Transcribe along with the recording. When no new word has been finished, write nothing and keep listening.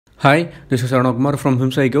Hi, this is SARAVANAKUMAR from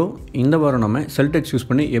Himsaiko. இந்த வாரம் நம்ம Celtx யூஸ்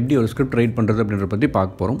பண்ணி எப்படி ஒரு ஸ்கிரிப்ட் ரைட் பண்ணுறது அப்படின்றத பற்றி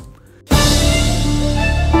பார்க்க போகிறோம்.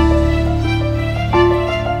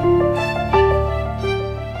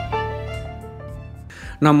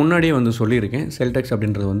 நான் முன்னாடியே சொல்லியிருக்கேன், Celtx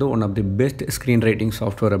அப்படின்றது one of the best screen writing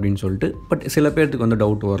software அப்படின்னு சொல்லிட்டு. பட் சில பேருக்கு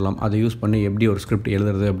டவுட் வரலாம், அதை யூஸ் பண்ணி எப்படி ஒரு ஸ்கிரிப்ட்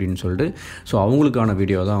எழுதுறது அப்படின்னு சொல்லிட்டு. ஸோ அவங்களுக்கான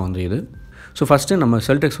வீடியோ தான் இது. ஸோ ஃபஸ்ட்டு நம்ம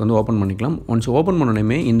Celtx ஓப்பன் பண்ணிக்கலாம். ஒன்ஸ் ஓப்பன்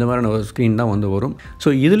பண்ணணுமே இந்த மாதிரியான ஒரு ஸ்க்ரீன் தான் வரும். ஸோ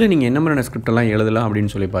இதில் நீங்கள் என்ன மாதிரியான ஸ்கிரிப்டெல்லாம் எழுதலாம்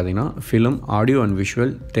அப்படின்னு சொல்லி பார்த்தீங்கன்னா, film, audio and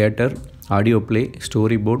visual, theatre, audio play,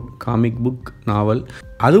 story board, comic book, நாவல்,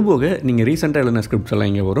 அதுபோக நீங்கள் ரீசெண்டாக எழுதின ஸ்கிரிப்ட்ஸ்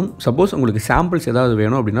எல்லாம் இங்கே வரும். சப்போஸ் உங்களுக்கு சாம்பிள்ஸ் ஏதாவது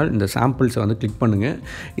வேணும் அப்படின்னா இந்த சாம்பிள்ஸை கிளிக் பண்ணுங்கள்.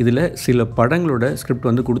 இதில் சில படங்களோட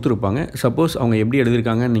ஸ்கிரிப்ட் கொடுத்துருப்பாங்க. சப்போஸ் அவங்க எப்படி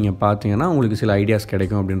எழுதியிருக்காங்கன்னு நீங்கள் பார்த்தீங்கன்னா உங்களுக்கு சில ஐடியாஸ்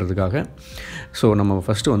கிடைக்கும் அப்படின்றதுக்காக. ஸோ நம்ம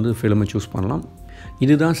ஃபஸ்ட்டு ஃபிலிமை சூஸ் பண்ணலாம்.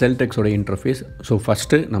 இதுதான் Celtxோட இன்டர்ஃபேஸ். ஸோ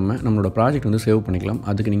ஃபஸ்ட்டு நம்மளோட ப்ராஜெக்ட் சேவ் பண்ணிக்கலாம்.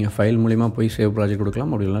 அதுக்கு நீங்கள் ஃபைல் மூலிமா போய் சேவ் ப்ராஜெக்ட்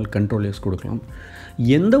கொடுக்கலாம், அப்படி இல்லைனா Ctrl+S கொடுக்கலாம்.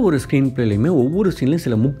 எந்த ஒரு ஸ்க்ரீன் ப்ளேலையுமே ஒவ்வொரு சீன்லையும்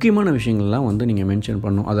சில முக்கியமான விஷயங்கள்லாம் நீங்கள் மென்ஷன்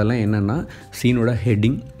பண்ணணும். அதெல்லாம் என்னென்னா சீனோட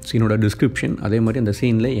ஹெட்டிங், சீனோட டிஸ்கிரிப்ஷன், அதே மாதிரி அந்த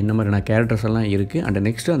சீனில் என்ன மாதிரியான கேரக்டர்ஸ் எல்லாம் இருக்குது, அண்ட்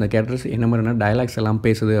நெக்ஸ்ட்டு அந்த கேரக்டர்ஸ் என்ன மாதிரியான டயலாக்ஸ் எல்லாம்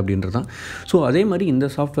பேசுது அப்படின்றது தான். ஸோ அதே மாதிரி இந்த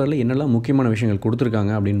சாஃப்ட்வேரில் என்னெல்லாம் முக்கியமான விஷயங்கள்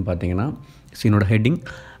கொடுத்துருக்காங்க அப்படின்னு பார்த்தீங்கன்னா, சீனோட heading,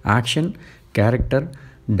 action, character,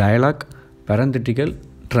 dialogue, parenthetical,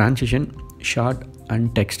 transition, short and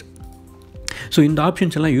text. So இந்த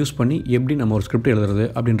ஆப்ஷன்ஸ் எல்லாம் யூஸ் பண்ணி எப்படி நம்ம ஒரு ஸ்கிரிப்ட் எழுதுறது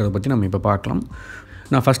அப்படின்றத பற்றி நம்ம இப்போ பார்க்கலாம்.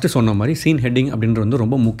 நான் ஃபஸ்ட்டு சொன்ன மாதிரி சீன் ஹெட்டிங் அப்படின்றது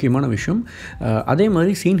ரொம்ப முக்கியமான விஷயம். அதே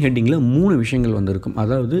மாதிரி சீன் ஹெட்டிங்கில் 3 விஷயங்கள் இருக்கும்.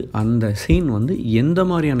 அதாவது அந்த சீன் எந்த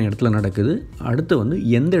மாதிரியான இடத்துல நடக்குது, அடுத்து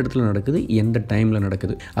எந்த இடத்துல நடக்குது, எந்த டைமில்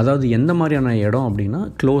நடக்குது. அதாவது எந்த மாதிரியான இடம் அப்படின்னா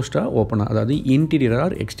க்ளோஸ்டாக, ஓப்பனாக, அதாவது இன்டீரியர்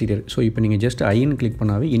ஆர் எக்ஸ்டீரியர். ஸோ இப்போ நீங்கள் ஜஸ்ட் ஐன்னு கிளிக்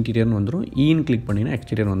பண்ணாவே இன்டீரியர்னு வந்துடும், ஈன்னு கிளிக் பண்ணிங்கன்னா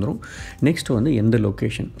எக்ஸ்டீரியர் வந்துடும். நெக்ஸ்ட் எந்த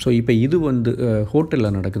லொக்கேஷன். ஸோ இப்போ இது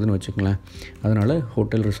ஹோட்டலில் நடக்குதுன்னு வச்சுக்கங்களேன், அதனால்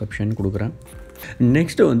ஹோட்டல் ரிசப்ஷன் கொடுக்குறேன்.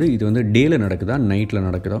 நெக்ஸ்ட்டு இது டேயில் நடக்குதா, நைட்டில்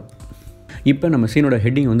நடக்குதா. இப்போ நம்ம சீனோட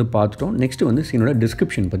ஹெட்டிங் பார்த்துட்டோம். நெக்ஸ்ட்டு சீனோட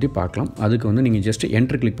டிஸ்கிரிப்ஷன் பற்றி பார்க்கலாம். அதுக்கு நீங்கள் ஜஸ்ட்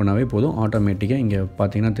என்டர் கிளிக் பண்ணாவே போதும், ஆட்டோமேட்டிக்காக இங்கே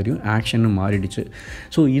பார்த்தீங்கன்னா தெரியும் ஆக்ஷன் மாறிடுச்சு.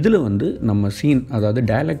 ஸோ இதில் நம்ம சீன், அதாவது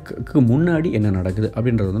டயலாக்கு முன்னாடி என்ன நடக்குது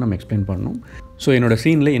அப்படின்றத நம்ம எக்ஸ்பிளைன் பண்ணணும். ஸோ என்னோடய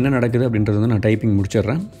சீனில் என்ன நடக்குது அப்படின்றத நான் டைப்பிங்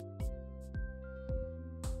முடிச்சிடுறேன்.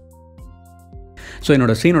 ஸோ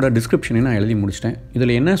என்னோடய சீனோட டிஸ்கிரிப்ஷனை நான் எழுதி முடிச்சிட்டேன்.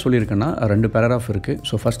 இதில் என்ன சொல்லியிருக்கேன்னா 2 பேராகிராஃப் இருக்குது.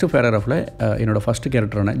 ஸோ ஃபஸ்ட்டு பேராகிராஃபில் என்னோடய ஃபஸ்ட்டு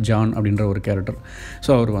கேரக்டரான ஜான் அப்படின்ற ஒரு கேரக்டர். ஸோ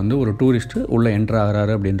அவர் ஒரு டூரிஸ்ட்டு உள்ளே என்ட்ரு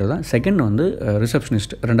ஆகிறாரு அப்படின்றது தான். செகண்ட்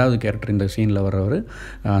ரிசப்ஷனிஸ்ட், 2வது கேரக்டர் இந்த சீனில் வரவர்,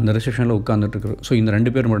 அந்த ரிசப்ஷனில் உட்காந்துட்டுருக்காரு. ஸோ இந்த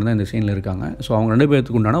 2 பேர் மட்டும்தான் இந்த சீனில் இருக்காங்க. ஸோ அவங்க 2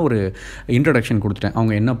 பேருக்கு உண்டான ஒரு இன்ட்ரடக்ஷன் கொடுத்துட்டேன்.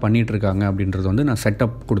 அவங்க என்ன பண்ணிகிட்ருக்காங்க அப்படின்றது நான்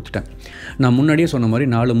செட்டப் கொடுத்துட்டேன். நான் முன்னாடியே சொன்ன மாதிரி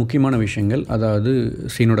 4 முக்கியமான விஷயங்கள், அதாவது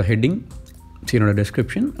சீனோட ஹெட்டிங், சீனோட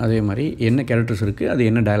டிஸ்கிரிப்ஷன், அதே மாதிரி என்ன கேரக்டர்ஸ் இருக்குது, அது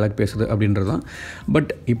என்ன டயலாக் பேசுது அப்படின்றது தான்.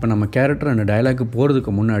 பட் இப்போ நம்ம கேரக்டர் அந்த டயலாக்கு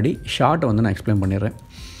போகிறதுக்கு முன்னாடி ஷார்ட்டை நான் எக்ஸ்பிளைன் பண்ணிடுறேன்.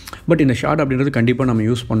 பட் இந்த ஷார்ட் அப்படின்றது கண்டிப்பாக நம்ம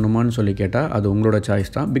யூஸ் பண்ணணுமான்னு சொல்லி கேட்டால் அது உங்களோட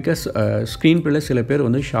சாய்ஸ் தான். பிகாஸ் ஸ்க்ரீன் பிளேல சில பேர்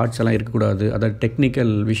ஷார்ட்ஸ் எல்லாம் இருக்கக்கூடாது, அதாவது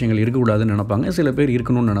டெக்னிக்கல் விஷயங்கள் இருக்கக்கூடாதுன்னு நினைப்பாங்க, சில பேர்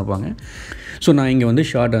இருக்கணும்னு நினைப்பாங்க. ஸோ நான் இங்கே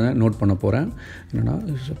ஷார்ட்டை நோட் பண்ண போகிறேன். என்னென்னா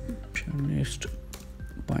ரிசப்ஷனிஸ்ட்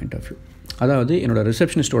பாயிண்ட் ஆஃப் வியூ, அதாவது என்னோடய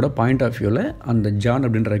ரிசப்ஷனிஸ்ட்டோட பாயிண்ட் ஆஃப் வியூவில் அந்த ஜான்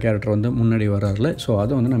அப்படின்ற கேரக்டர் முன்னாடி வராருல. ஸோ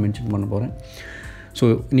அதை நான் மென்ஷன் பண்ண போகிறேன். ஸோ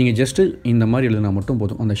நீங்கள் ஜஸ்ட்டு இந்த மாதிரி எழுதினா மட்டும்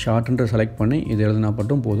போதும், அந்த ஷார்ட்ன்ற செலக்ட் பண்ணி இது எழுதினா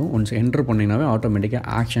மட்டும் போதும். ஒன்ஸ் என்டர் பண்ணிங்கனாவே ஆட்டோமேட்டிக்காக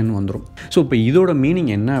ஆக்ஷன் வந்துடும். ஸோ இப்போ இதோட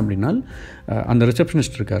மீனிங் என்ன அப்படின்னா, அந்த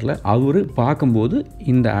ரிசப்ஷனிஸ்ட் இருக்கார்ல, அவர் பார்க்கும்போது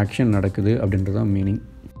இந்த ஆக்ஷன் நடக்குது அப்படின்றது தான் மீனிங்.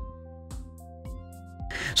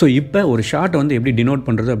 ஸோ இப்போ ஒரு ஷார்ட் எப்படி டினோட்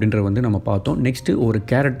பண்ணுறது அப்படின்றத நம்ம பார்த்தோம். நெக்ஸ்ட்டு ஒரு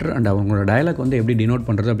கேரக்டர் அண்ட் அவங்களோட டயலாக் எப்படி டினோட்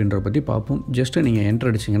பண்ணுறது அப்படின்றத பற்றி பார்ப்போம். ஜஸ்ட்டு நீங்கள் என்டர்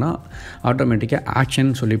அடிச்சிங்கன்னா ஆட்டோமேட்டிக்காக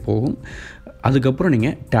ஆக்ஷன் சொல்லி போகும். அதுக்கப்புறம்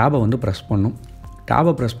நீங்கள் டேபை ப்ரெஸ் பண்ணணும்.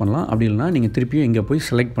 டேபை ப்ரெஸ் பண்ணலாம், அப்படி இல்லைனா நீங்கள் திருப்பியும் இங்கே போய்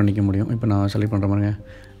செலக்ட் பண்ணிக்க முடியும். இப்போ நான் செலக்ட் பண்ணுற மாதிரிங்க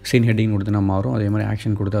சீன் ஹெட்டிங் கொடுத்து நான் மாறும், அதே மாதிரி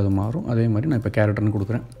ஆக்ஷன் கொடுத்து அது மாறும். அதே மாதிரி நான் இப்போ கேரக்டர்னு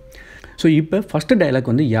கொடுக்குறேன். ஸோ இப்போ ஃபஸ்ட்டு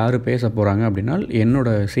டயலாக் யார் பேச போகிறாங்க அப்படின்னா,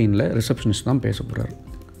 என்னோடய சீனில் ரிசப்ஷனிஸ்ட் தான் பேச போகிறாரு.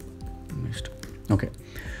 நெக்ஸ்ட் ஓகே,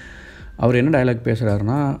 அவர் என்ன டயலாக்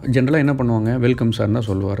பேசுகிறாருன்னா, ஜென்ரலாக என்ன பண்ணுவாங்க, வெல்கம் சார்னு தான்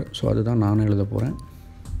சொல்லுவார். ஸோ அதுதான் நானும் எழுத போகிறேன்.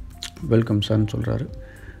 வெல்கம் சார்னு சொல்கிறாரு.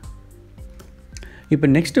 இப்போ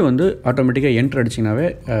நெக்ஸ்ட்டு ஆட்டோமேட்டிக்காக என்ட்ரு அடிச்சிங்கனாவே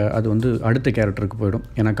அது அடுத்த கேரக்டருக்கு போயிடும்.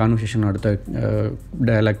 ஏன்னா கான்வர்சேஷன் அடுத்த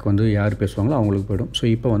டயலாக் யார் பேசுவாங்களோ அவங்களுக்கு போயிடும். ஸோ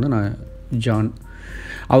இப்போ நான் ஜான்,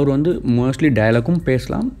 அவர் மோஸ்ட்லி டயலாக்கும்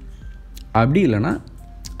பேசலாம், அப்படி இல்லைனா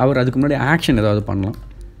அவர் அதுக்கு முன்னாடி ஆக்ஷன் ஏதாவது பண்ணலாம்.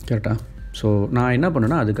 கரெக்டாக? ஸோ நான் என்ன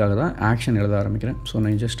பண்ணுன்னா அதுக்காக தான் ஆக்ஷன் எழுத ஆரம்பிக்கிறேன். ஸோ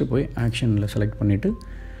நான் ஜஸ்ட்டு போய் ஆக்ஷனில் செலக்ட் பண்ணிவிட்டு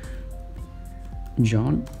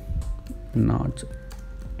ஜான் நாட்ஸ்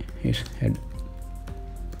ஹிஸ் ஹெட்.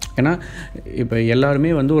 ஏன்னா இப்போ எல்லாருமே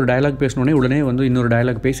ஒரு டயலாக் பேசினோடனே உடனே இன்னொரு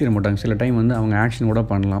டயலாக் பேசிட மாட்டாங்க. சில டைம் அவங்க ஆக்ஷன் கூட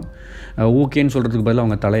பண்ணலாம். ஓகேன்னு சொல்கிறதுக்கு பதிலாக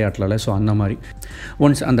அவங்க தலையாட்டல. ஸோ அந்த மாதிரி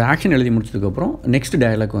ஒன்ஸ் அந்த ஆக்ஷன் எழுதி முடிச்சதுக்கப்புறம் நெக்ஸ்ட்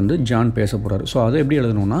டயலாக் வந்து ஜான் பேச போகிறாரு. ஸோ அதை எப்படி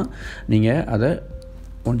எழுதணும்னா நீங்கள் அதை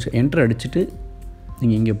ஒன்ஸ் என்ட்ரு அடிச்சுட்டு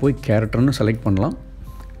நீங்கள் இங்கே போய் கேரக்டர்னு செலக்ட் பண்ணலாம்.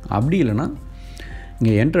 அப்படி இல்லைனா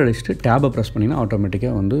இங்கே என்ட்ரு அடிச்சுட்டு டேபை ப்ரெஸ் பண்ணிங்கன்னா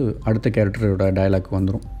ஆட்டோமேட்டிக்காக வந்து அடுத்த கேரக்டரோட டயலாக்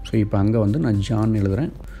வந்துடும். ஸோ இப்போ அங்கே வந்து நான் ஜான்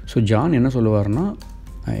எழுதுகிறேன். ஸோ ஜான் என்ன சொல்லுவார்னா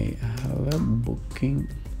I have a booking.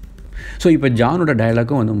 So இப்போ ஜானோட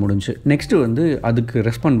டயலாக்கும் வந்து முடிஞ்சு. நெக்ஸ்ட்டு வந்து அதுக்கு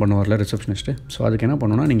ரெஸ்பாண்ட் பண்ணுவார்ல ரிசப்ஷனிஸ்ட்டு. ஸோ அதுக்கு என்ன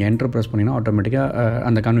பண்ணணும்னா நீங்கள் என்ட்ரு ப்ரெஸ் பண்ணிங்கன்னா ஆட்டோமேட்டிக்காக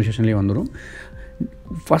அந்த கான்வர்சேஷன்லேயே வந்துடும்.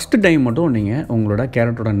 ஃபஸ்ட்டு டைம் மட்டும் நீங்கள் உங்களோட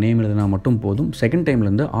கேரக்டரோட நேம் எழுதினா மட்டும் போதும். செகண்ட்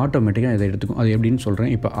டைம்லேருந்து ஆட்டோமேட்டிக்காக இதை எடுத்துக்கும். அது எப்படின்னு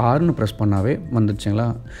சொல்கிறேன். இப்போ ஆர்னு ப்ரெஸ் பண்ணாவே வந்துடுச்சுங்களா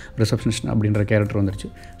ரிசப்ஷனிஸ்ட் அப்படின்ற கேரக்டர் வந்துடுச்சு.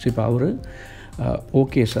 ஸோ இப்போ அவர்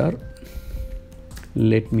okay sir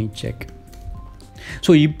let me check.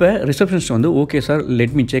 So இப்போ ரிசப்ஷனிஸ்ட் வந்து okay sir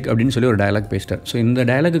let me check அப்படின்னு சொல்லி ஒரு டயலாக் பேசிட்டார். ஸோ இந்த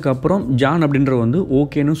டயலாக்கு அப்புறம் ஜான் அப்படின்ற வந்து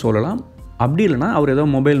ஓகேன்னு சொல்லலாம். அப்படி இல்லைனா அவர் ஏதோ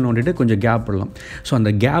மொபைல் நோண்டிட்டு கொஞ்சம் கேப் விடலாம். ஸோ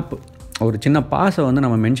அந்த கேப் ஒரு சின்ன பாஸை வந்து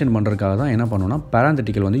நம்ம மென்ஷன் பண்ணுறதுக்காக தான் என்ன பண்ணணும்னா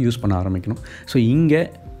பேராந்தட்டிக்கல் வந்து யூஸ் பண்ண ஆரம்பிக்கணும். ஸோ இங்கே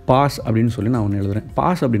பாஸ் அப்படின்னு சொல்லி நான் ஒன்று எழுதுகிறேன்.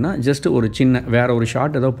 பாஸ் அப்படின்னா ஜஸ்ட் ஒரு சின்ன வேறு ஒரு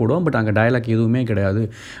ஷார்ட் ஏதோ போடுவோம். பட் அங்கே டயலாக் எதுவுமே கிடையாது.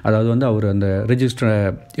 அதாவது வந்து அவர் அந்த ரெஜிஸ்டரை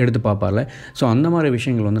எடுத்து பார்ப்பார்ல. ஸோ அந்த மாதிரி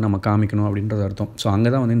விஷயங்கள் வந்து நம்ம காமிக்கணும் அப்படின்றது அர்த்தம். ஸோ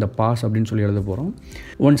அங்கே தான் வந்து இந்த பாஸ் அப்படின்னு சொல்லி எழுத போகிறோம்.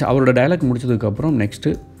 ஒன்ஸ் அவரோட டயலாக் முடிச்சதுக்கப்புறம்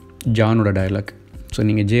நெக்ஸ்ட்டு ஜானோட டயலாக். ஸோ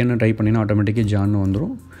நீங்கள் ஜேன்னு டைப் பண்ணிங்கன்னா ஆட்டோமேட்டிக்காக ஜான்னு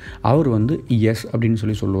வந்துடும். அவர் வந்து எஸ் அப்படின்னு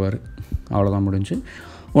சொல்லி சொல்லுவார். அவ்வளோதான் முடிஞ்சு.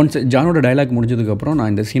 ஒன்ஸ் ஜானோட டயலாக் முடிஞ்சதுக்கப்புறம்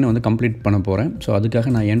நான் இந்த சீனை வந்து கம்ப்ளீட் பண்ண போகிறேன். ஸோ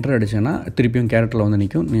அதுக்காக நான் என்ட்ரு அடிச்சேன்னா திருப்பியும் கேரக்டரில் வந்து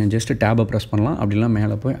நிற்கும். நீங்கள் ஜஸ்ட்டு டேபை ப்ரெஸ் பண்ணலாம். அப்படிலாம்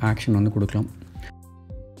மேலே போய் ஆக்ஷன் வந்து கொடுக்கலாம்.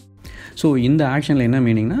 ஸோ இந்த ஆக்ஷனில் என்ன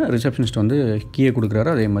மீனிங்னா ரிசப்ஷனிஸ்ட் வந்து கீயை கொடுக்குறாரு.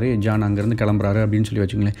 அதே மாதிரி ஜான் அங்கேருந்து கிளம்புறாரு அப்படின்னு சொல்லி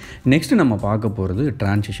வச்சுங்களேன். நெக்ஸ்ட்டு நம்ம பார்க்க போகிறது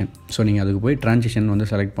ட்ரான்சிஷன். ஸோ நீங்கள் அதுக்கு போய் ட்ரான்சிஷன் வந்து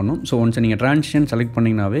செலக்ட் பண்ணணும். ஸோ ஒன்ஸ் நீங்கள் ட்ரான்சிஷன் செலக்ட்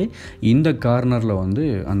பண்ணிங்கனாவே இந்த கார்னரில் வந்து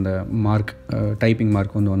அந்த மார்க் டைப்பிங்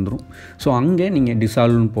மார்க் வந்து வந்துடும். ஸோ அங்கே நீங்கள்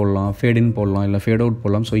டிசால்வ்னு போடலாம், ஃபேடின் போடலாம், இல்லை ஃபேட் அவுட்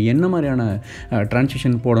போடலாம். ஸோ என்ன மாதிரியான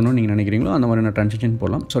ட்ரான்சிஷன் போடணும்னு நீங்கள் நினைக்கிறீங்களோ அந்த மாதிரியான ட்ரான்சிஷன்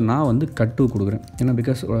போடலாம். ஸோ நான் வந்து கட்டு கொடுக்குறேன். ஏன்னா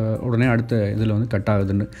பிகாஸ் உடனே அடுத்த இதில் வந்து கட்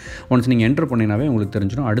ஆகுதுன்னு ஒன்ஸ் நீங்கள் என்டர் பண்ணினாவே உங்களுக்கு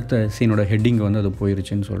தெரிஞ்சிடும் அடுத்த சீனோட ஹெட்டிங் வந்து அது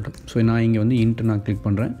போயிருச்சுன்னு சொல்லிட்டு. ஸோ நான் இங்கே வந்து இன்ட்டு நான் கிளிக்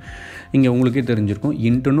பண்ணுறேன். இங்கே உங்களுக்கே தெரிஞ்சிருக்கும்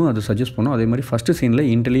இன்ட்டுன்னு அது சஜஸ்ட் பண்ணும். அதே மாதிரி ஃபஸ்ட்டு சீனில்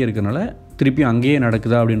இன்ட்லேயே இருக்கிறனால திருப்பி அங்கேயே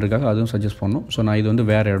நடக்குதா அப்படின்றக்காக அதுவும் சஜஸ்ட் பண்ணும். ஸோ நான் இது வந்து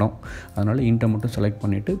வேறு இடம், அதனால் இன்ட்டை மட்டும் செலக்ட்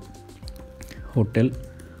பண்ணிவிட்டு ஹோட்டல்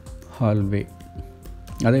ஹால்வே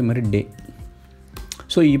அதே மாதிரி டே.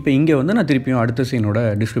 ஸோ இப்போ இங்கே வந்து நான் திருப்பியும் அடுத்த சீனோட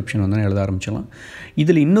டிஸ்கிரிப்ஷன் வந்து நான் எழுத ஆரம்பிச்சிடலாம்.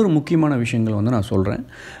 இதில் இன்னொரு முக்கியமான விஷயங்கள் வந்து நான் சொல்கிறேன்.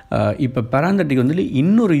 இப்போ பேராந்தட்டிக் வந்து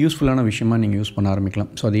இன்னொரு யூஸ்ஃபுல்லான விஷயமாக நீங்கள் யூஸ் பண்ண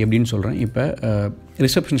ஆரம்பிக்கலாம். ஸோ அது எப்படின்னு சொல்கிறேன். இப்போ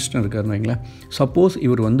ரிசப்ஷனிஸ்ட்னு இருக்காருன்னு வைங்களேன். சப்போஸ்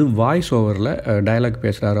இவர் வந்து வாய்ஸ் ஓவரில் டயலாக்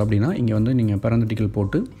பேசுகிறாரு அப்படின்னா இங்கே வந்து நீங்கள் பேராந்தட்டிக்கல்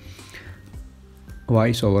போட்டு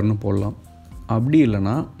வாய்ஸ் ஓவர்னு போடலாம். அப்படி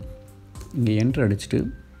இல்லைனா இங்கே என்ட்ரு அடிச்சுட்டு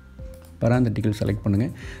பேராந்தட்டிக்கல் செலக்ட் பண்ணுங்கள்.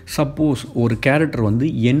 சப்போஸ் ஒரு கேரக்டர் வந்து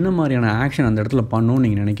என்ன மாதிரியான ஆக்ஷன் அந்த இடத்துல பண்ணணும்னு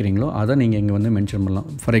நீங்கள் நினைக்கிறீங்களோ அதை நீங்கள் இங்கே வந்து மென்ஷன் பண்ணலாம்.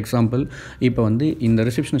 ஃபார் எக்ஸாம்பிள் இப்போ வந்து இந்த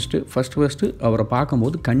ரிசப்ஷனிஸ்ட்டு ஃபஸ்ட்டு அவரை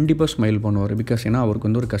பார்க்கும்போது கண்டிப்பாக ஸ்மைல் பண்ணுவார். பிகாஸ் ஏன்னா அவருக்கு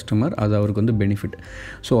வந்து ஒரு கஸ்டமர், அது அவருக்கு வந்து பெனிஃபிட்.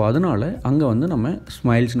 ஸோ அதனால் அங்கே வந்து நம்ம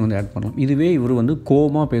ஸ்மைல்ஸ்னு வந்து ஆட் பண்ணலாம். இதுவே இவர் வந்து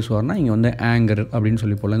கோவமாக பேசுவார்னா இங்கே வந்து ஆங்கர் அப்படின்னு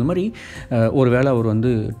சொல்லி போடலாம். இந்த மாதிரி ஒரு வேளை அவர்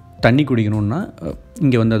வந்து தண்ணி குடிக்கணுன்னா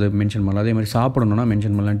இங்கே வந்து அதை மென்ஷன் பண்ணலாம். அதே மாதிரி சாப்பிடணுன்னா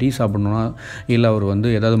மென்ஷன் பண்ணலாம். டீ சாப்பிடணுன்னா, இல்லை அவர் வந்து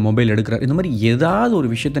ஏதாவது மொபைல் எடுக்கிறார், இந்த மாதிரி ஏதாவது ஒரு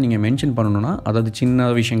விஷயத்தை நீங்கள் மென்ஷன் பண்ணணுன்னா, அதாவது சின்ன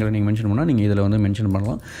விஷயங்களை நீங்கள் மென்ஷன் பண்ணால் நீங்கள் இதில் வந்து மென்ஷன்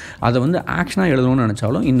பண்ணலாம். அதை வந்து ஆக்ஷனாக எழுதணும்னு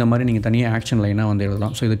நினச்சாலும் இந்த மாதிரி நீங்கள் தனியாக ஆக்ஷன் லைனாக வந்து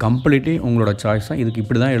எழுதலாம். ஸோ இது கம்ப்ளீட்லி உங்களோட சாய்ஸ் தான். இதுக்கு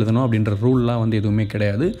இப்படி தான் எழுதணும் அப்படின்ற ரூல்லாம் வந்து எதுவுமே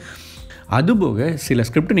கிடையாது. அதுபோக சில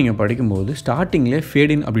ஸ்கிரிப்ட் நீங்கள் படிக்கும்போது ஸ்டார்டிங்லேயே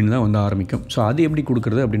ஃபேடின் அப்படின்னு தான் வந்து ஆரம்பிக்கும். ஸோ அது எப்படி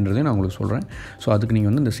கொடுக்குறது அப்படின்றதே நான் உங்களுக்கு சொல்கிறேன். ஸோ அதுக்கு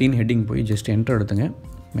நீங்கள் வந்து இந்த சீன் ஹெட்டிங் போய் ஜஸ்ட் என்டர் எடுத்துங்க.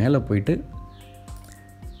 மேலே போயிட்டு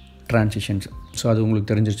ட்ரான்சிஷன்ஸ். ஸோ அது உங்களுக்கு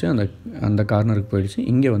தெரிஞ்சிருச்சு. அந்த கார்னருக்கு போயிடுச்சு.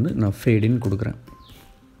 இங்கே வந்து நான் ஃபேடின் கொடுக்குறேன்.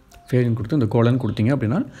 ஃபேடின் கொடுத்து இந்த கோலன் கொடுத்தீங்க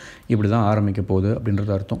அப்படின்னா இப்படி தான் ஆரம்பிக்க போகுது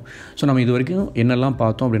அப்படின்றது அர்த்தம். ஸோ நம்ம இது வரைக்கும் என்னெல்லாம்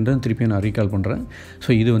பார்த்தோம் அப்படின்றத திருப்பியும் நான் ரீகால் பண்ணுறேன்.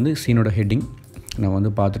 ஸோ இது வந்து சீனோட ஹெட்டிங் நம்ம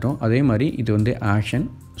வந்து பார்த்துட்டோம். அதே மாதிரி இது வந்து ஆக்ஷன்.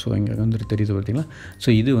 ஸோ இங்கே வந்து தெரியுது பார்த்தீங்களா.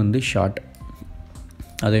 ஸோ இது வந்து ஷார்ட்.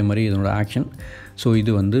 அதே மாதிரி இதனோட ஆக்ஷன். ஸோ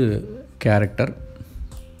இது வந்து கேரக்டர்.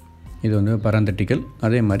 இது வந்து பேராந்தட்டிக்கல்.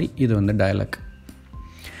 அதே மாதிரி இது வந்து டயலாக்.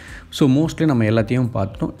 ஸோ மோஸ்ட்லி நம்ம எல்லாத்தையும்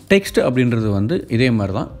பார்த்துட்டோம். டெக்ஸ்ட் அப்படின்றது வந்து இதே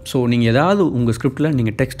மாதிரி தான். ஸோ நீங்கள் ஏதாவது உங்கள் ஸ்கிரிப்டில்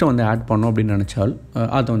நீங்கள் டெக்ஸ்ட்டை வந்து ஆட் பண்ணோம் அப்படின்னு நினச்சால்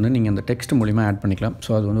அதை வந்து நீங்கள் அந்த டெக்ஸ்ட் மூலிமா ஆட் பண்ணிக்கலாம். ஸோ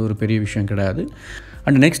அது வந்து ஒரு பெரிய விஷயம் கிடையாது.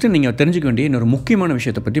 அண்ட் நெக்ஸ்ட்டு நீங்கள் தெரிஞ்சுக்க வேண்டிய இன்னொரு முக்கியமான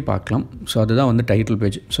விஷயத்தை பற்றி பார்க்கலாம். ஸோ அதுதான் வந்து டைட்டில்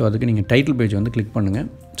பேஜ். ஸோ அதுக்கு நீங்கள் டைட்டில் பேஜ் வந்து கிளிக் பண்ணுங்கள்.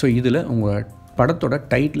 ஸோ இதில் உங்கள் படத்தோட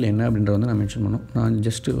டைட்டில் என்ன அப்படின்றத வந்து நான் மென்ஷன் பண்ணணும். நான்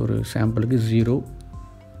ஜஸ்ட்டு ஒரு சாம்பிளுக்கு 0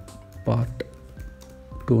 Part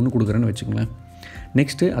 2ன்னு கொடுக்குறேன்னு வச்சுக்கோங்களேன்.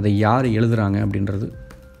 நெக்ஸ்ட்டு அதை யார் எழுதுகிறாங்க அப்படின்றது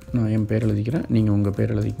நான் என் பேர் எழுதிக்கிறேன். நீங்கள் உங்கள்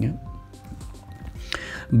பேர் எழுதிக்கங்க.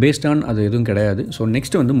 பேஸ்ட் ஆன் அது எதுவும் கிடையாது. ஸோ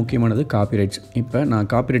நெக்ஸ்ட்டு வந்து முக்கியமானது காப்பிரைட்ஸ். இப்போ நான்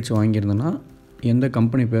காப்பிரைட்ஸ் வாங்கியிருந்தேன்னா எந்த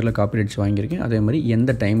கம்பெனி பேரில் காப்பிரைட்ஸ் வாங்கியிருக்கேன், அதே மாதிரி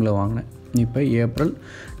எந்த டைமில் வாங்கினேன். இப்போ ஏப்ரல்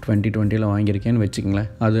 2020 வாங்கியிருக்கேன்னு வச்சுக்கங்களேன்.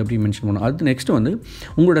 அது அப்படி மென்ஷன் பண்ணணும். அது நெக்ஸ்ட்டு வந்து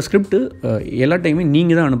உங்களோட ஸ்கிரிப்ட்டு எல்லா டைமே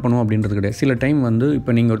நீங்கள் தான் அனுப்பணும் அப்படின்றது கிடையாது. சில டைம் வந்து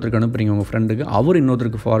இப்போ நீங்கள் ஒருத்தருக்கு அனுப்புகிறீங்க உங்கள் ஃப்ரெண்டுக்கு, அவர்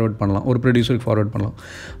இன்னொருத்தருக்கு ஃபார்வர்ட் பண்ணலாம், ஒரு ப்ரொடியூசருக்கு ஃபார்வர்ட் பண்ணலாம்.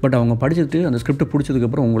 பட் அவங்க படிச்சுட்டு அந்த ஸ்கிரிப்ட்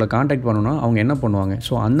பிடிச்சதுக்கப்புறம் உங்களை காண்டாக்ட் பண்ணணும்னா அவங்க என்ன பண்ணுவாங்க?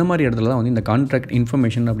 ஸோ அந்த மாதிரி இடத்துல தான் வந்து இந்த கான்ட்ராக்ட்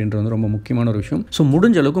இன்ஃபர்மேஷன் அப்படின்றது வந்து ரொம்ப முக்கியமான ஒரு விஷயம். ஸோ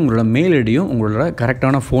முடிஞ்ச அளவுக்கு உங்களோட மெயில் ஐடியும் உங்களோட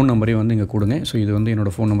கரெக்டான ஃபோன் நம்பரையும் வந்து இங்கே கொடுங்க. ஸோ இது வந்து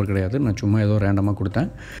என்னோடய ஃபோன் நம்பர் கிடையாது, நான் சும்மா ஏதோ ரேண்டமாக கொடுத்தேன்.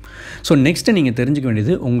 ஸோ நெக்ஸ்ட்டு நீங்கள் தெரிஞ்சுக்க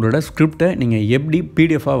வேண்டியது உங்களோட ஸ்கிரிப்டை நீங்கள் எப்படி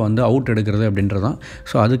பிடிஎஃபாக வந்து அவுட் எடுக்கிறது அப்படின்றது தான்.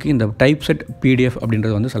 ஸோ அதுக்கு இந்த டைப் செட் பிடிஎஃப்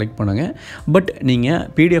அப்படின்றத வந்து செலக்ட் பண்ணுங்கள். பட் நீங்கள்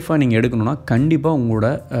பிடிஎஃபாக நீங்கள் எடுக்கணும்னா கண்டிப்பாக உங்களோட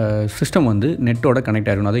சிஸ்டம் வந்து நெட்டோட கனெக்ட்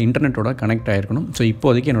ஆகிருக்கணும், அதாவது இன்டர்நெட்டோட கனெக்ட் ஆகிருக்கணும். ஸோ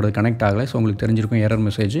இப்போதைக்கு என்னோட கனெக்ட் ஆகலை. ஸோ உங்களுக்கு தெரிஞ்சிருக்கும் எரர்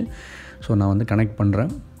மெசேஜ். ஸோ நான் வந்து கனெக்ட்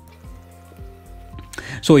பண்ணுறேன்.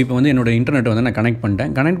 ஸோ இப்போ வந்து என்னோடய இன்டர்நெட்டை வந்து நான் கனெக்ட்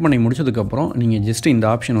பண்ணிட்டேன். கனெக்ட் பண்ணி முடிச்சதுக்கப்புறம் நீங்கள் ஜஸ்ட்டு இந்த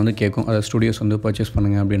ஆப்ஷன் வந்து கேட்கும், அதாவது ஸ்டுடியோஸ் வந்து பர்ச்சேஸ்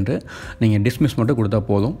பண்ணுங்கள் அப்படின்ட்டு. நீங்கள் டிஸ்மிஸ் மட்டும் கொடுத்தா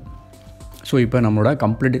போதும். ஸோ இப்போ நம்மளோட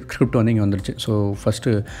கம்ப்ளீட் ஸ்கிரிப்ட் வந்து இங்கே வந்துருச்சு. ஸோ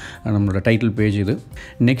ஃபஸ்ட்டு நம்மளோட டைட்டில் பேஜ் இது.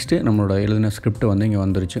 நெக்ஸ்ட்டு நம்மளோட எழுதின ஸ்கிரிப்ட் வந்து இங்கே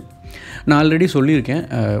வந்துருச்சு. நான் ஆல்ரெடி சொல்லியிருக்கேன்,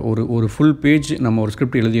 ஒரு ஃபுல் பேஜ் நம்ம ஒரு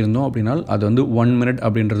ஸ்கிரிப்ட் எழுதியிருந்தோம் அப்படின்னா அது வந்து 1 minute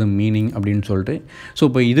அப்படின்றது மீனிங் அப்படின்னு சொல்லிட்டு. ஸோ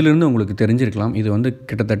இப்போ இதிலிருந்து உங்களுக்கு தெரிஞ்சிருக்கலாம், இது வந்து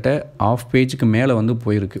கிட்டத்தட்ட ½ பேஜுக்கு மேலே வந்து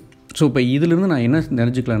போயிருக்கு. ஸோ இப்போ இதிலிருந்து நான் என்ன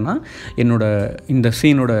தெரிஞ்சுக்கலன்னா, இந்த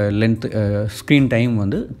சீனோட லென்த் ஸ்க்ரீன் டைம்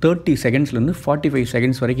வந்து 30 செகண்ட்ஸ்லேருந்து 45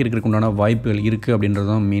 செகண்ட்ஸ் வரைக்கும் இருக்கிறதுக்கு உண்டான வாய்ப்புகள் இருக்குது அப்படின்றது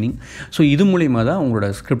தான் மீனிங். ஸோ இது மூலிமா தான் உங்களோட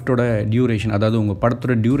ஸ்கிரிப்டோட டியூரேஷன், அதாவது உங்கள்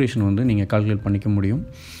படத்தோட டியூரேஷன் வந்து நீங்கள் கால்குலேட் பண்ணிக்க முடியும்.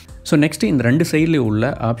 ஸோ நெக்ஸ்ட்டு இந்த 2 சைட்லேயும் உள்ள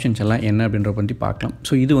ஆப்ஷன்ஸ் எல்லாம் என்ன அப்படின்றத பற்றி பார்க்கலாம்.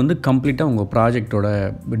 ஸோ இது வந்து கம்ப்ளீட்டாக உங்கள் ப்ராஜெக்டோட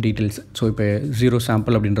டீட்டெயில்ஸ். ஸோ இப்போ 0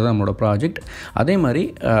 சாம்பிள் அப்படின்றது நம்மளோட ப்ராஜெக்ட். அதே மாதிரி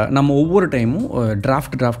நம்ம ஒவ்வொரு டைமும்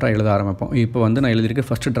டிராஃப்டாக எழுத ஆரம்பிப்போம். இப்போ வந்து நான் எழுதியிருக்க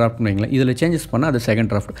ஃபஸ்ட்டு டிராஃப்ட் வைங்களேன், இதில் சேஞ்சஸ் பண்ணால் அது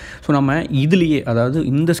செகண்ட் டிராஃப்ட். ஸோ நம்ம இதுலேயே, அதாவது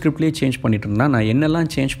இந்த ஸ்கிரிப்ட்லேயே சேஞ்ச் பண்ணிட்டு இருந்தால் நான்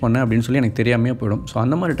என்னெல்லாம் சேஞ்ச் பண்ணேன் அப்படின்னு சொல்லி எனக்கு தெரியாமையே போயிடும். ஸோ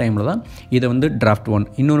அந்த மாதிரி டைமில் தான் இதை வந்து டிராஃப்ட் 1,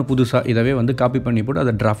 இன்னொன்று புதுசாக இதவே வந்து காப்பி பண்ணி போட்டு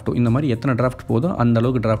அதை டிராஃப்ட் 2, இந்த மாதிரி எத்தனை டிராஃப்ட் போதோ அந்த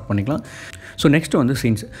அளவுக்கு டிராஃப்ட் பண்ணிக்கலாம். ஸோ நெக்ஸ்ட்டு வந்து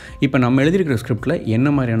சீன்ஸ். இப்போ நம்ம எழுதியிருக்கிற ஸ்கிரிப்ட்டில் என்ன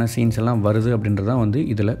மாதிரியான சீன்ஸ் எல்லாம் வருது அப்படின்றது தான் வந்து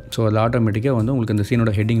இதில். ஸோ அது ஆட்டோமேட்டிக்காக வந்து உங்களுக்கு இந்த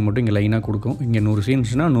சீனோட ஹெட்டிங் மட்டும் இங்கே லைனாக கொடுக்கும். இங்கே 100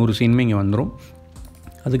 சீன்ஸ்னால் 100 சீனுமே இங்கே வந்துடும்.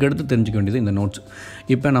 அதுக்கடுத்து தெரிஞ்சுக்க வேண்டியது இந்த நோட்ஸ்.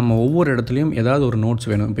 இப்போ நம்ம ஒவ்வொரு இடத்துலையும் ஏதாவது ஒரு நோட்ஸ்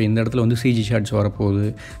வேணும். இப்போ இந்த இடத்துல வந்து சிஜி ஷாட்ஸ் வரப்போகுது,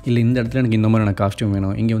 இல்லை இந்த இடத்துல எனக்கு இந்த மாதிரியான காஸ்ட்யூம்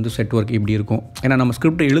வேணும், இங்கே வந்து செட் ஒர்க் இப்படி இருக்கும். ஏன்னா நம்ம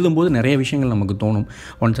ஸ்கிரிப்ட் எழுதும்போது நிறைய விஷயங்கள் நமக்கு தோணும்.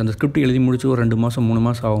 ஒன்ஸ் அந்த ஸ்கிரிப்ட் எழுதி முடிச்சு ஒரு 2 மாதம் 3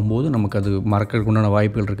 மாதம் ஆகும்போது நமக்கு அது மறக்கிறதுக்கு உண்டான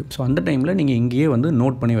வாய்ப்புகள் இருக்குது. ஸோ அந்த டைமில் நீங்கள் இங்கேயே வந்து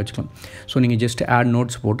நோட் பண்ணி வச்சுக்கலாம். ஸோ நீங்கள் ஜஸ்ட் ஆட்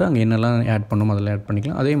நோட்ஸ் போட்டு அங்கே என்னெல்லாம் ஆட் பண்ணணுமோ அதெல்லாம் ஆட்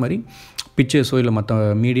பண்ணிக்கலாம். அதே மாதிரி பிக்சர்ஸோ இல்லை மற்ற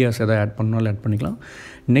மீடியாஸ் எதாவது ஆட் பண்ணாலும் ஆட் பண்ணிக்கலாம்.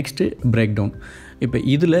 Next break down. இப்போ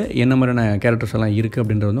இதில் என்ன மாதிரியான கேரக்டர்ஸ் எல்லாம் இருக்குது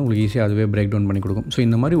அப்படின்றது வந்து உங்களுக்கு ஈஸியாக அதுவே பிரேக் டவுன் பண்ணி கொடுக்கும். ஸோ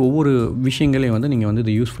இந்த மாதிரி ஒவ்வொரு விஷயங்களையும் வந்து நீங்கள் வந்து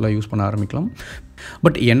இது யூஸ்ஃபுல்லாக யூஸ் பண்ண ஆரம்பிக்கலாம்.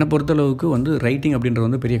 பட் என்னை பொறுத்தளவுக்கு வந்து ரைட்டிங் அப்படின்றது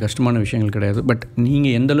வந்து பெரிய கஷ்டமான விஷயங்கள் கிடையாது. பட்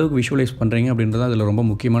நீங்கள் எந்த அளவுக்கு விஷுவலைஸ் பண்ணுறீங்க அப்படின்றது அதில் ரொம்ப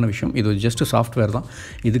முக்கியமான விஷயம். இது ஜஸ்ட் சாஃப்ட்வேர் தான்.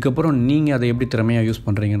 இதுக்கப்புறம் நீங்கள் அதை எப்படி திறமையாக யூஸ்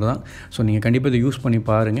பண்ணுறீங்கிறது தான். ஸோ நீங்கள் கண்டிப்பாக இதை யூஸ் பண்ணி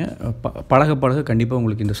பாருங்கள். பழக கண்டிப்பாக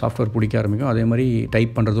உங்களுக்கு இந்த சாஃப்ட்வேர் பிடிக்க ஆரம்பிக்கும். அதே மாதிரி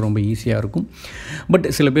டைப் பண்ணுறது ரொம்ப ஈஸியாக இருக்கும். பட்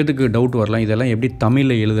சில பேருக்கு டவுட் வரலாம், இதெல்லாம் எப்படி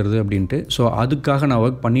தமிழில் எழுதுறது அப்படின்ட்டு. ஸோ அதுக்காக நான்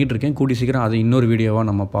ஒர்க் பண்ணிகிட்டு இருக்கேன். கூடி சீக்கிரம் அதை இன்னொரு வீடியோவாக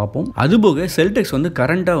நம்ம பார்ப்போம். அதுபோக செல்டெக்ஸ் வந்து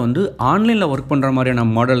கரண்ட்டாக வந்து ஆன்லைனில் ஒர்க் பண்ணுற மாதிரியான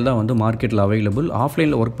மாடல் தான் வந்து மார்க்கெட்டில் அவைலபிள்.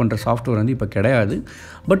 ஆஃப்லைனில் ஒர்க் பண்ணுற சாஃப்ட்வேர் வந்து இப்போ கிடையாது.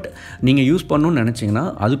 பட் நீங்கள் யூஸ் பண்ணணும்னு நினச்சிங்கன்னா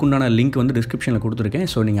அதுக்குண்டான லிங்க் வந்து டிஸ்கிரிப்ஷனில் கொடுத்துருக்கேன்.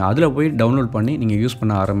 ஸோ நீங்கள் அதில் போய் டவுன்லோட் பண்ணி நீங்கள் யூஸ்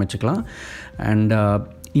பண்ண ஆரம்பிச்சுக்கலாம். அண்ட்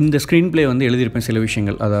இந்த ஸ்க்ரீன் ப்ளே வந்து எழுதியிருப்பேன் சில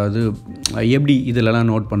விஷயங்கள், அதாவது எப்படி இதிலலாம்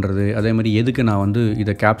நோட் பண்ணுறது, அதே மாதிரி எதுக்கு நான் வந்து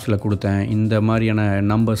இதை கேப்ஸில் கொடுத்தேன், இந்த மாதிரியான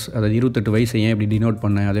நம்பர்ஸ், அதாவது 28 வயசு ஏன் இப்படி டினோட்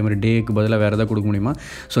பண்ணேன், அதே மாதிரி டேக்கு பதிலாக வேறு எதாவது கொடுக்க முடியுமா.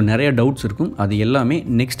 ஸோ நிறைய டவுட்ஸ் இருக்கும். அது எல்லாமே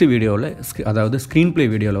நெக்ஸ்ட் வீடியோவில், அதாவது ஸ்க்ரீன் ப்ளே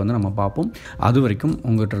வீடியோவில் வந்து நம்ம பார்ப்போம். அது வரைக்கும்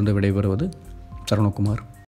உங்கள்கிட்ட இருந்து விடைபெறுவது சரவணகுமார்.